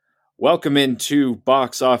Welcome into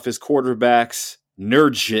Box Office Quarterbacks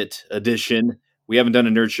Nerd Shit edition. We haven't done a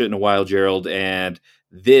nerd shit in a while, Gerald, and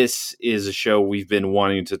this is a show we've been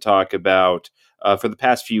wanting to talk about for the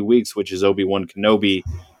past few weeks, which is Obi-Wan Kenobi.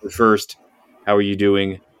 But first, how are you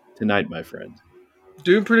doing tonight, my friend?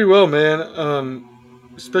 Doing pretty well, man.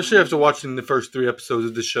 Especially after watching the first three episodes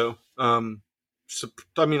of the show. I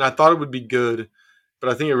thought it would be good, but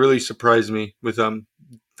I think it really surprised me with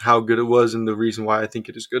how good it was and the reason why I think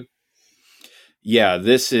it is good. Yeah,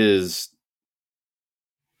 this is...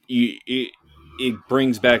 It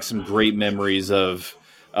brings back some great memories of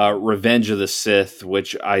Revenge of the Sith,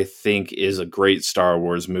 which I think is a great Star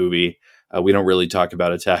Wars movie. We don't really talk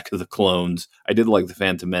about Attack of the Clones. I did like The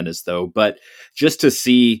Phantom Menace, though. But just to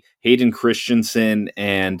see Hayden Christensen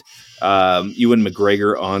and Ewan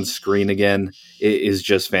McGregor on screen again is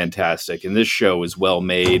just fantastic. And this show is well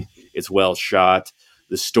made. It's well shot.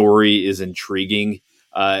 The story is intriguing.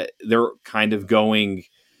 They're kind of going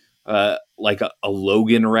like a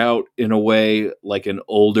Logan route in a way, like an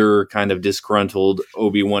older kind of disgruntled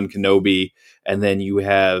Obi-Wan Kenobi. And then you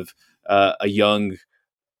have a young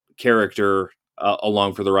character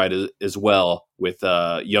along for the ride as well with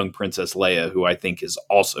young Princess Leia, who I think is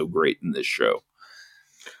also great in this show.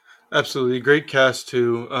 Absolutely. Great cast,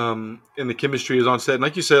 too. And the chemistry is on set. And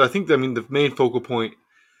like you said, the main focal point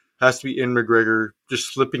has to be Ian McGregor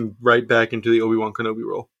just slipping right back into the Obi-Wan Kenobi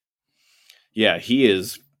role. Yeah, he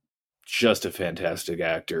is just a fantastic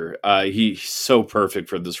actor. He's so perfect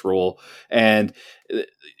for this role. And,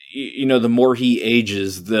 the more he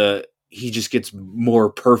ages, he just gets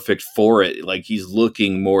more perfect for it. Like he's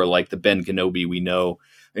looking more like the Ben Kenobi we know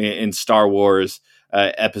in Star Wars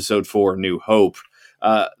Episode 4, New Hope.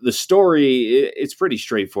 The story, it's pretty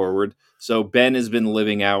straightforward. So Ben has been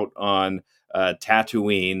living out on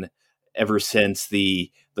Tatooine ever since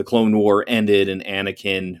the Clone War ended, and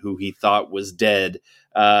Anakin, who he thought was dead,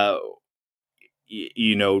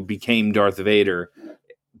 became Darth Vader.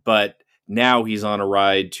 But now he's on a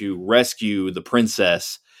ride to rescue the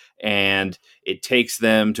princess, and it takes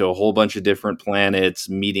them to a whole bunch of different planets,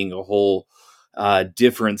 meeting a whole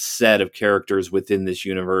different set of characters within this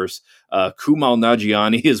universe. Kumail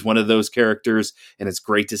Nanjiani is one of those characters, and it's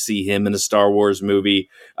great to see him in a Star Wars movie.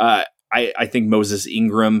 I think Moses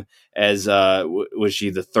Ingram as was she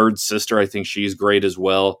the third sister? I think she's great as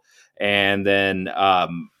well. And then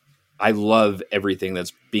I love everything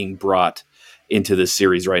that's being brought into this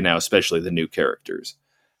series right now, especially the new characters.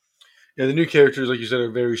 Yeah, the new characters, like you said,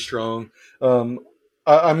 are very strong. I'm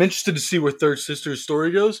interested to see where Third Sister's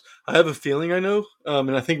story goes. I have a feeling I know,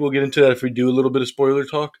 and I think we'll get into that if we do a little bit of spoiler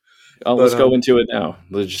talk. Let's go into it now.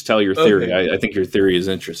 Let's just tell your theory. Okay. I think your theory is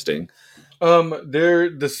interesting.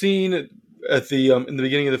 The scene at the in the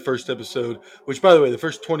beginning of the first episode, which by the way, the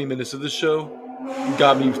first 20 minutes of the show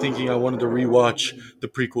got me thinking I wanted to rewatch the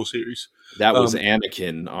prequel series. That was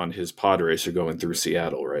Anakin on his pod racer going through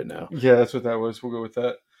Seattle right now. Yeah, that's what that was. We'll go with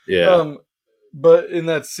that. Yeah. But in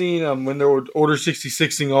that scene, when they were Order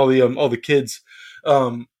 66ing all the kids,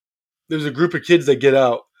 there's a group of kids that get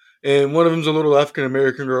out, and one of them's a little African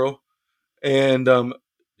American girl, and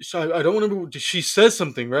so I don't want to. She says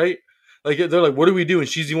something, right? Like they're like, "What do we do?" And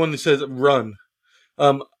she's the one that says, "Run."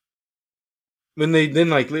 When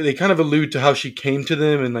they kind of allude to how she came to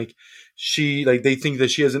them, and they think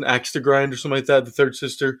that she has an axe to grind or something like that. The third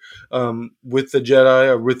sister, with the Jedi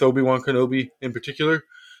or with Obi-Wan Kenobi in particular.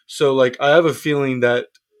 So I have a feeling that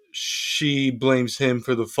she blames him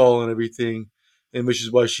for the fall and everything, and which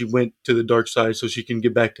is why she went to the dark side so she can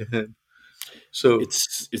get back to him. So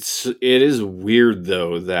it is weird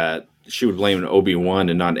though that she would blame Obi-Wan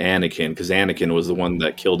and not Anakin, because Anakin was the one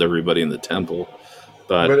that killed everybody in the temple.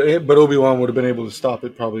 But Obi-Wan would have been able to stop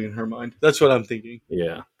it probably in her mind. That's what I'm thinking.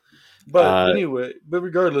 Yeah. But anyway,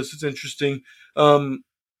 regardless, it's interesting.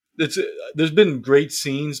 There's been great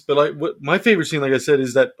scenes, but my favorite scene, like I said,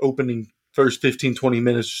 is that opening first 15, 20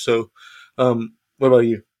 minutes or so. What about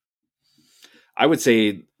you? I would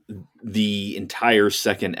say the entire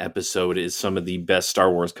second episode is some of the best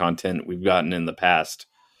Star Wars content we've gotten in the past.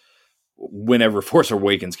 Whenever Force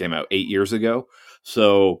Awakens came out 8 years ago.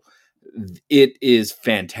 So it is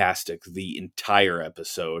fantastic, the entire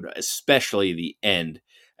episode, especially the end.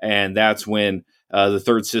 And that's when the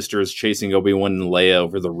third sister is chasing Obi-Wan and Leia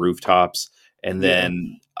over the rooftops. And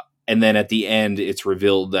then at the end, it's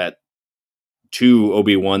revealed that to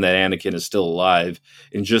Obi-Wan that Anakin is still alive.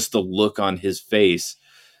 And just the look on his face,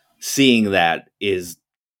 seeing that is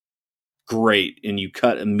great. And you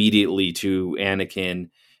cut immediately to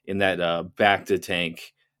Anakin in that Bacta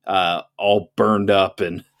tank, all burned up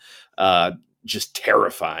and just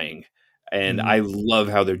terrifying. And Mhm. I love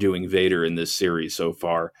how they're doing Vader in this series so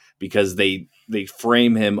far because they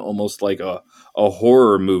frame him almost like a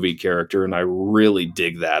horror movie character, and I really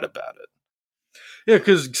dig that about it. Yeah,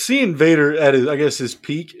 because seeing Vader at his, I guess, his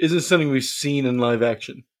peak isn't something we've seen in live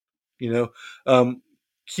action. You know, um,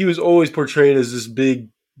 he was always portrayed as this big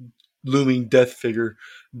looming death figure,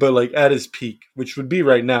 but like at his peak, which would be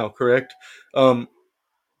right now, correct? Um,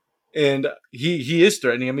 and he is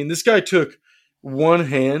threatening. I mean, this guy took one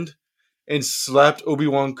hand and slapped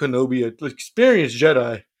Obi-Wan Kenobi, an experienced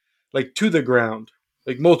Jedi, like to the ground,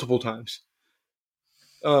 like multiple times.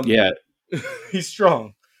 Um, Yeah, he's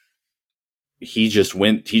strong. he just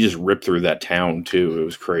ripped through that town too. It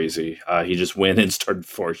was crazy. He just went and started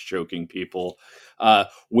force choking people.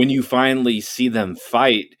 When you finally see them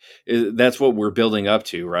fight, that's what we're building up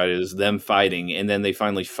to, right? Is them fighting, and then they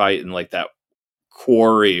finally fight in like that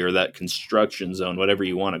quarry or that construction zone, whatever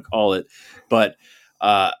you want to call it. But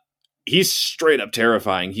uh, he's straight up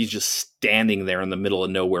terrifying. He's just standing there in the middle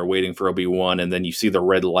of nowhere waiting for Obi-Wan, and then you see the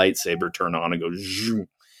red lightsaber turn on and go zoom,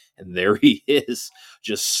 and there he is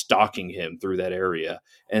just stalking him through that area.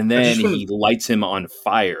 And I then just want he lights him on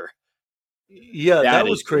fire. yeah, That that is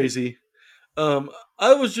was great. crazy.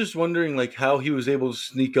 I was just wondering like how he was able to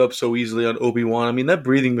sneak up so easily on Obi-Wan. I mean, that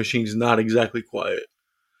breathing machine's not exactly quiet.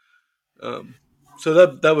 Um, so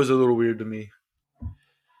that was a little weird to me.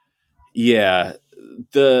 Yeah,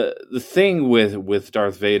 the thing with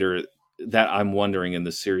Darth Vader that I'm wondering in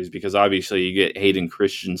this series, because obviously you get Hayden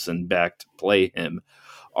Christensen back to play him,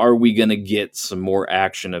 are we going to get some more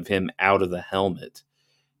action of him out of the helmet?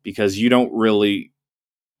 Because you don't really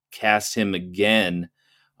cast him again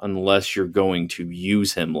unless you're going to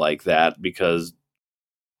use him like that. Because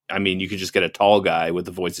I mean, you could just get a tall guy with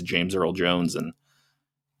the voice of James Earl Jones and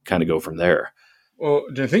kind of go from there. Well,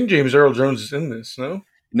 do you think James Earl Jones is in this? No.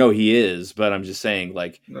 No, he is, but I'm just saying,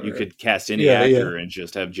 like, All you right. could cast any Yeah, yeah. actor and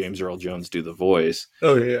just have James Earl Jones do the voice.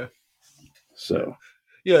 Oh yeah, yeah. So,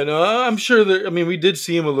 Yeah, no, I'm sure that. I mean, we did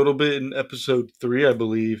see him a little bit in episode 3, I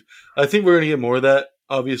believe. I think we're gonna get more of that.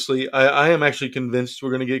 Obviously, I am actually convinced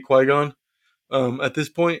we're gonna get Qui Gon. At this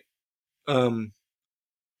point, um,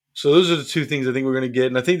 so those are the two things I think we're gonna get,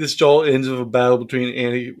 and I think this all ends with a battle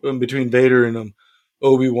between Vader and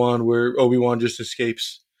Obi Wan, where Obi Wan just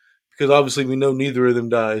escapes because obviously we know neither of them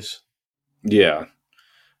dies. yeah.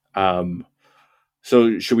 Um,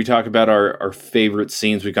 so should we talk about our favorite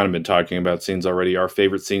scenes? We've kind of been talking about scenes already. Our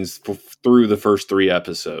favorite scenes through the first 3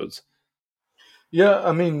 episodes. Yeah,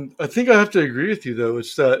 I mean, I think I have to agree with you though.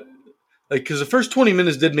 It's that like because the first 20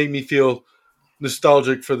 minutes did make me feel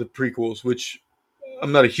nostalgic for the prequels, which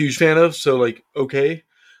I'm not a huge fan of. So like, okay,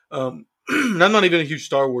 and I'm not even a huge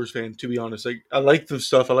Star Wars fan to be honest. Like, I like the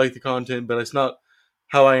stuff, I like the content, but it's not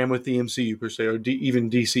how I am with the MCU per se, or even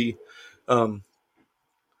DC. Um,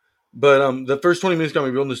 but the first 20 minutes got me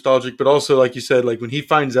real nostalgic. But also, like you said, like when he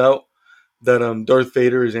finds out that Darth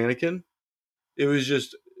Vader is Anakin, it was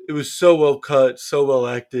just it was so well cut, so well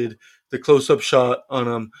acted. The close up shot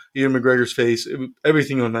on Ian McGregor's face,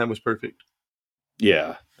 everything on that was perfect.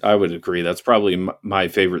 Yeah, I would agree. That's probably my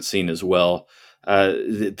favorite scene as well.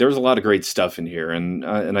 There's a lot of great stuff in here, and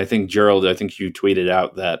I think Gerald, I think you tweeted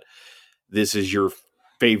out that this is your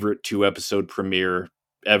favorite 2 episode premiere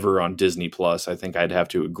ever on Disney Plus. I think I'd have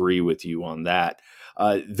to agree with you on that.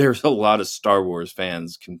 There's a lot of Star Wars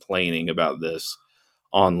fans complaining about this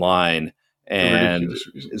online, For and ridiculous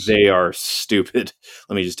reasons. they are stupid.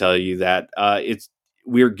 Let me just tell you that it's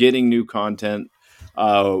we're getting new content.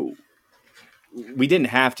 Uh, we didn't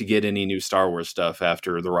have to get any new Star Wars stuff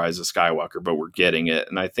after The Rise of Skywalker, but we're getting it.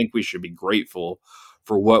 And I think we should be grateful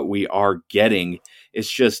for what we are getting. It's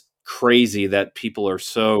just crazy that people are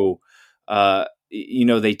so,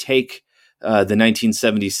 they take the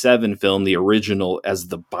 1977 film, the original, as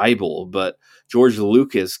the Bible, but George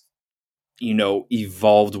Lucas,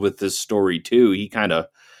 evolved with this story too. He kind of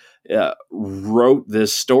wrote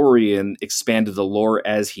this story and expanded the lore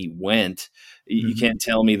as he went. You Mm-hmm. can't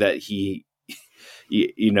tell me that he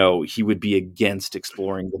would be against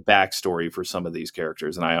exploring the backstory for some of these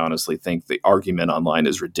characters. And I honestly think the argument online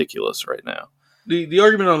is ridiculous right now. The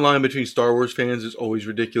argument online between Star Wars fans is always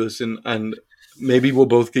ridiculous, and maybe we'll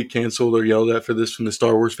both get canceled or yelled at for this from the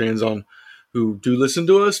Star Wars fans on who do listen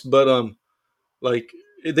to us. But like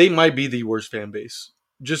they might be the worst fan base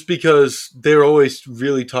just because they're always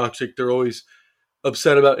really toxic. They're always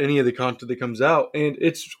upset about any of the content that comes out, and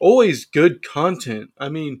it's always good content. I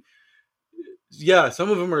mean, yeah, some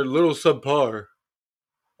of them are a little subpar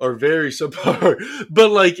or very subpar, but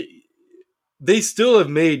like they still have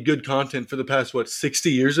made good content for the past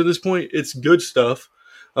 60 years at this point. It's good stuff.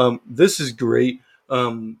 This is great.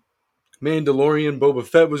 Mandalorian, Boba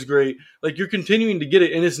Fett was great. Like you're continuing to get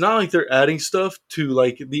it, and it's not like they're adding stuff to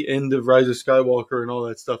like the end of Rise of Skywalker and all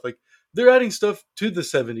that stuff. Like they're adding stuff to the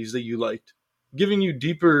 '70s that you liked, giving you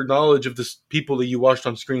deeper knowledge of the people that you watched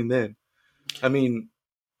on screen then. I mean,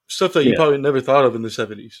 stuff that you Yeah. probably never thought of in the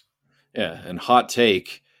 '70s. Yeah. And hot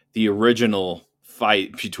take, the original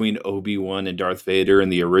fight between Obi-Wan and Darth Vader in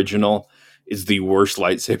the original is the worst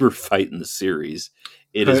lightsaber fight in the series.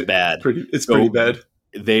 It is bad. It's pretty bad.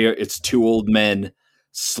 It's two old men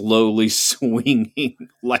slowly swinging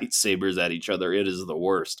lightsabers at each other. It is the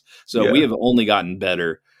worst. So we have only gotten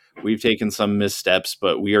better. We've taken some missteps,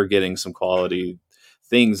 but we are getting some quality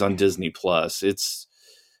things on Disney Plus.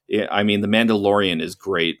 I mean, The Mandalorian is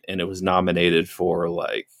great, and it was nominated for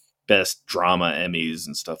like best drama Emmys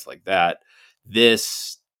and stuff like that.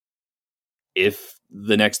 This, if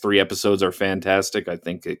the next 3 episodes are fantastic, I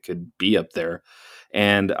think it could be up there.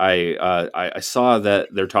 And I saw that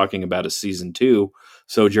they're talking about a season 2.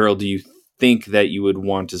 So, Gerald, do you think that you would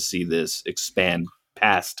want to see this expand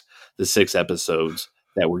past the 6 episodes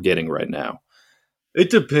that we're getting right now? It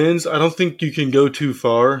depends. I don't think you can go too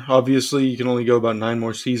far. Obviously, you can only go about 9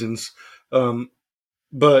 more seasons.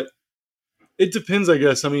 But it depends, I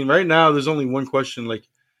guess. I mean, right now, there's only one question. Like,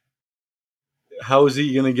 how is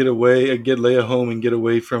he going to get Leia home and get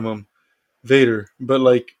away from Vader? But,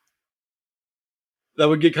 like, that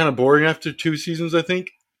would get kind of boring after 2 seasons, I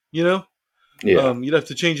think. You know? Yeah. You'd have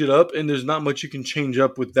to change it up, and there's not much you can change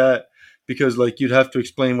up with that because, like, you'd have to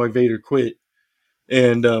explain why Vader quit.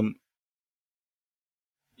 And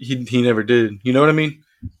he never did. You know what I mean?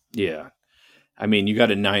 Yeah. I mean, you got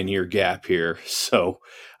a 9-year gap here. So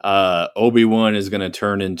Obi-Wan is going to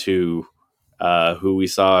turn into who we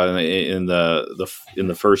saw in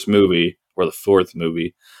the first movie or the 4th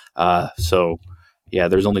movie. So yeah,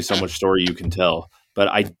 there's only so much story you can tell. But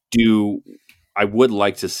I would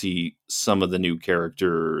like to see some of the new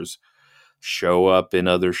characters show up in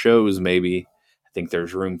other shows. Maybe I think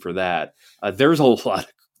there's room for that. There's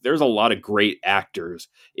a lot of great actors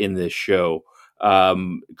in this show.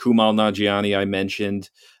 Kumail Nanjiani, I mentioned.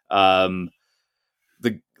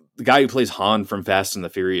 The guy who plays Han from Fast and the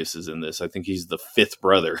Furious is in this. I think he's the 5th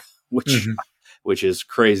brother, which is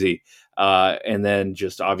crazy. And then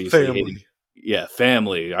just obviously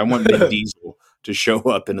family. I want Vin Diesel to show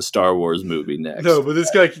up in a Star Wars movie next. No, but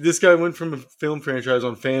this guy went from a film franchise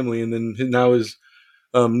on family, and then now his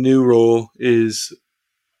new role is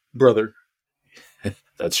brother.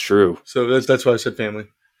 That's true. So that's why I said family.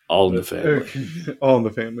 All in the family. All in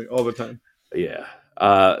the family, all the time. Yeah.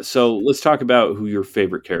 So let's talk about who your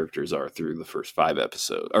favorite characters are through the first 5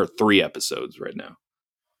 episodes, or 3 episodes right now.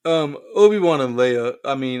 Obi-Wan and Leia.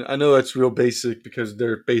 I mean, I know that's real basic because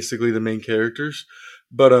they're basically the main characters,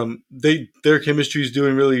 but their chemistry is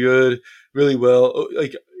doing really good, really well.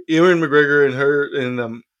 Like Ewan McGregor and her,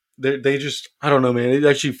 and they just, I don't know, man. It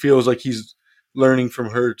actually feels like he's learning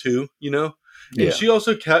from her too, you know. And Yeah. she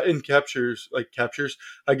also captures,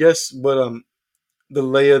 I guess, what the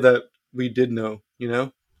Leia that we did know, you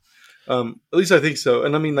know. At least I think so.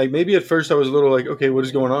 And I mean, like maybe at first I was a little like, okay, what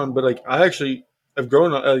is going on? But like I actually have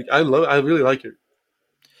grown. I really like her.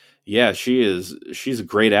 Yeah, she's a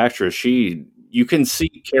great actress. You can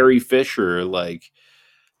see Carrie Fisher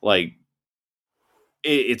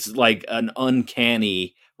it's like an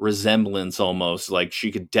uncanny resemblance almost. Like she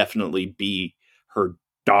could definitely be her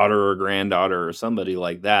daughter or granddaughter or somebody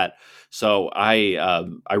like that. So I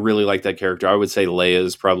really like that character. I would say Leia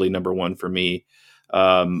is probably number 1 for me.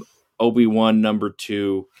 Obi-Wan number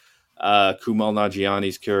 2. Kumail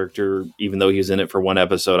Nanjiani's character, even though he was in it for 1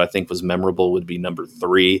 episode, I think was memorable, would be number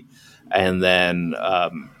 3. And then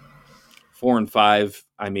 4 and 5,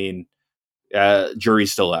 I mean,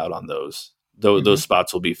 jury's still out on those. Those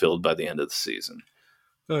spots will be filled by the end of the season.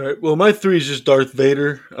 All right. Well, my 3 is just Darth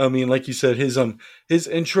Vader. I mean, like you said, his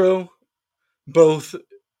intro, both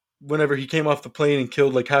whenever he came off the plane and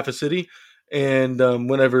killed like half a city, and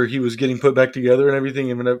whenever he was getting put back together and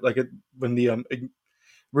everything, and when the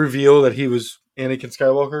reveal that he was Anakin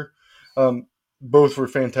Skywalker, both were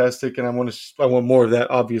fantastic, and I want more of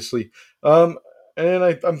that, obviously. And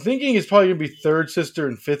I'm thinking it's probably gonna be 3rd sister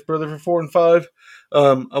and 5th brother for 4 and 5.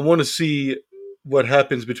 I want to see what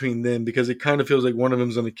happens between them because it kind of feels like one of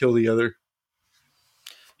them's gonna kill the other.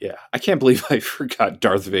 Yeah, I can't believe I forgot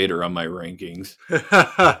Darth Vader on my rankings. Take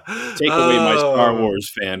away my Star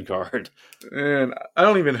Wars fan card. And I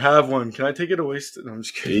don't even have one. Can I take it away? No, I'm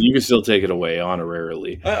just kidding. You can still take it away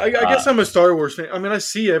honorarily. I guess I'm a Star Wars fan. I mean, I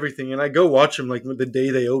see everything, and I go watch them like the day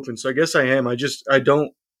they open. So I guess I am. I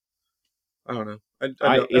don't know.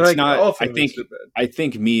 I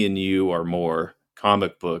think me and you are more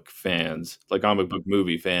comic book fans, like comic book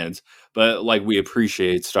movie fans, but like we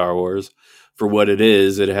appreciate Star Wars for what it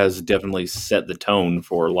is. It has definitely set the tone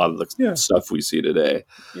for a lot of the Yeah. stuff we see today.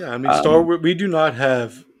 Yeah, I mean, Star Wars, we do not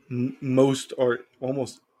have most or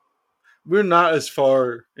almost, we're not as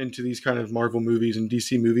far into these kind of Marvel movies and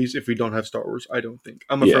DC movies if we don't have Star Wars. I don't think.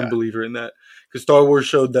 I'm a Yeah. firm believer in that because Star Wars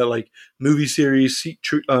showed that like movie series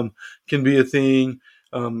can be a thing.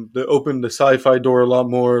 They opened the sci-fi door a lot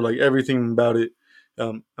more. Like everything about it.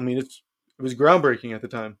 I mean, it was groundbreaking at the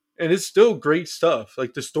time, and it's still great stuff.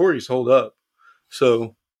 Like the stories hold up.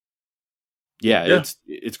 So Yeah,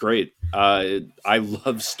 it's great. I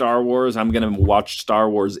love Star Wars. I'm gonna watch Star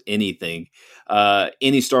Wars anything.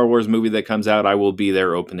 Any Star Wars movie that comes out, I will be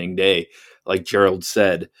there opening day, like Gerald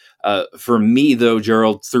said. For me, though,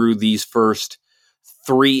 Gerald, through these first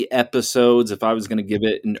 3 episodes, if I was gonna give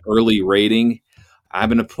it an early rating, I'm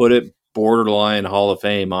gonna put it borderline Hall of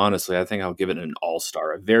Fame. Honestly, I think I'll give it an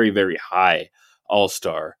all-star, a very, very high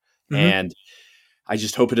all-star. And I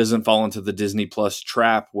just hope it doesn't fall into the Disney Plus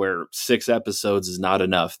trap where 6 episodes is not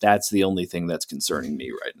enough. That's the only thing that's concerning me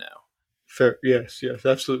right now. fair, yes,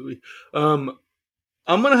 absolutely. I'm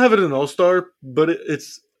gonna have it an all-star, but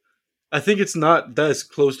I think it's not that as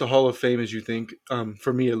close to Hall of Fame as you think,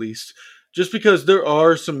 for me at least. Just because there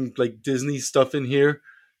are some like Disney stuff in here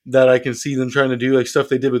that I can see them trying to do, like stuff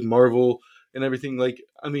they did with Marvel and everything. Like,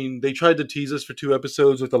 I mean, they tried to tease us for 2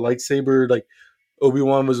 episodes with the lightsaber. Like,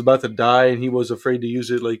 Obi-Wan was about to die and he was afraid to use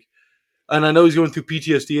it. Like, and I know he's going through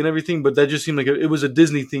PTSD and everything, but that just seemed like it was a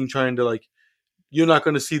Disney thing trying to like, you're not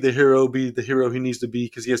going to see the hero be the hero he needs to be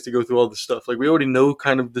because he has to go through all this stuff. Like, we already know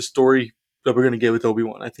kind of the story that we're going to get with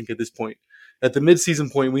Obi-Wan, I think, at this point. At the mid-season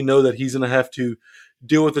point, we know that he's going to have to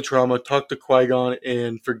deal with the trauma, talk to Qui-Gon,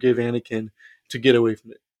 and forgive Anakin to get away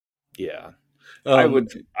from it. Yeah. I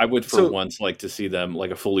would for once like to see them like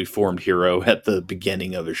a fully formed hero at the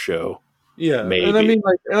beginning of a show. Yeah. Maybe. And I mean,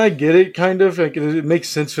 like, and I get it kind of, like, it makes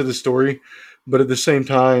sense for the story, but at the same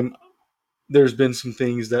time, there's been some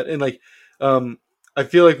things that, and like, I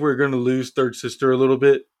feel like we're going to lose Third Sister a little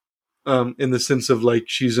bit, in the sense of like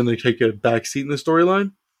she's going to take a backseat in the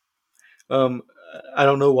storyline. I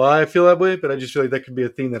don't know why I feel that way, but I just feel like that could be a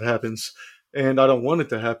thing that happens, and I don't want it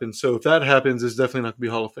to happen. So if that happens, it's definitely not going to be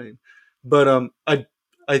Hall of Fame. But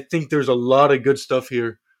I think there's a lot of good stuff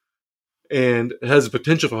here, and it has the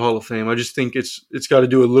potential for Hall of Fame. I just think it's got to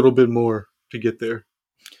do a little bit more to get there.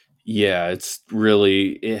 Yeah,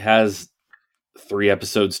 it has 3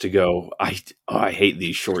 episodes to go. I hate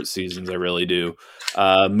these short seasons. I really do.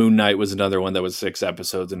 Moon Knight was another one that was 6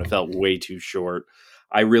 episodes and it felt way too short.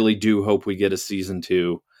 I really do hope we get a season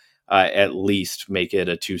 2, at least make it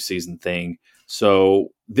a 2-season thing. So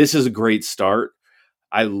this is a great start.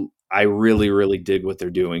 I really, really dig what they're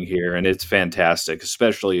doing here, and it's fantastic,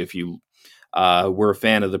 especially if you were a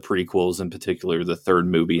fan of the prequels, in particular the 3rd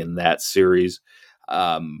movie in that series.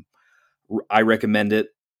 I recommend it.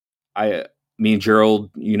 Me and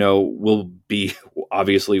Gerald, will be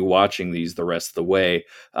obviously watching these the rest of the way.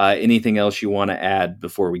 Anything else you want to add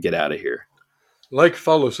before we get out of here? Like,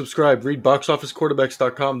 follow, subscribe, read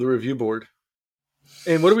boxofficequarterbacks.com, the review board.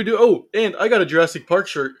 And what do we do? Oh, and I got a Jurassic Park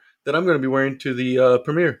shirt that I'm going to be wearing to the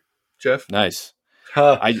premiere, Jeff. Nice.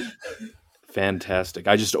 Fantastic.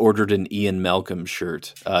 I just ordered an Ian Malcolm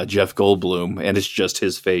shirt, Jeff Goldblum, and it's just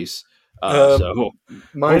his face. So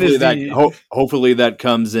mine hopefully that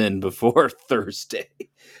comes in before Thursday.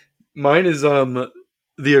 Mine is the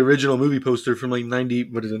original movie poster from like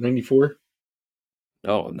 94?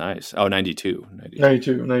 Oh, nice. Oh, 92.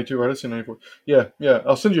 92. Why did I say 94? Yeah.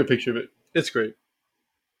 I'll send you a picture of it. It's great.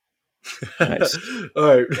 Nice.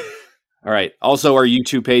 All right. Also, our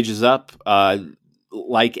YouTube page is up.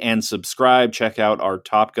 Like and subscribe. Check out our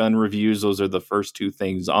Top Gun reviews. Those are the first 2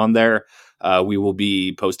 things on there. We will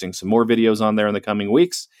be posting some more videos on there in the coming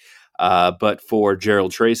weeks. But for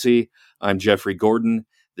Gerald Tracy, I'm Jeffrey Gordon.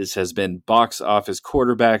 This has been Box Office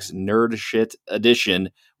Quarterbacks Nerd Shit Edition.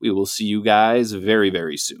 We will see you guys very,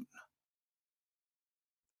 very soon.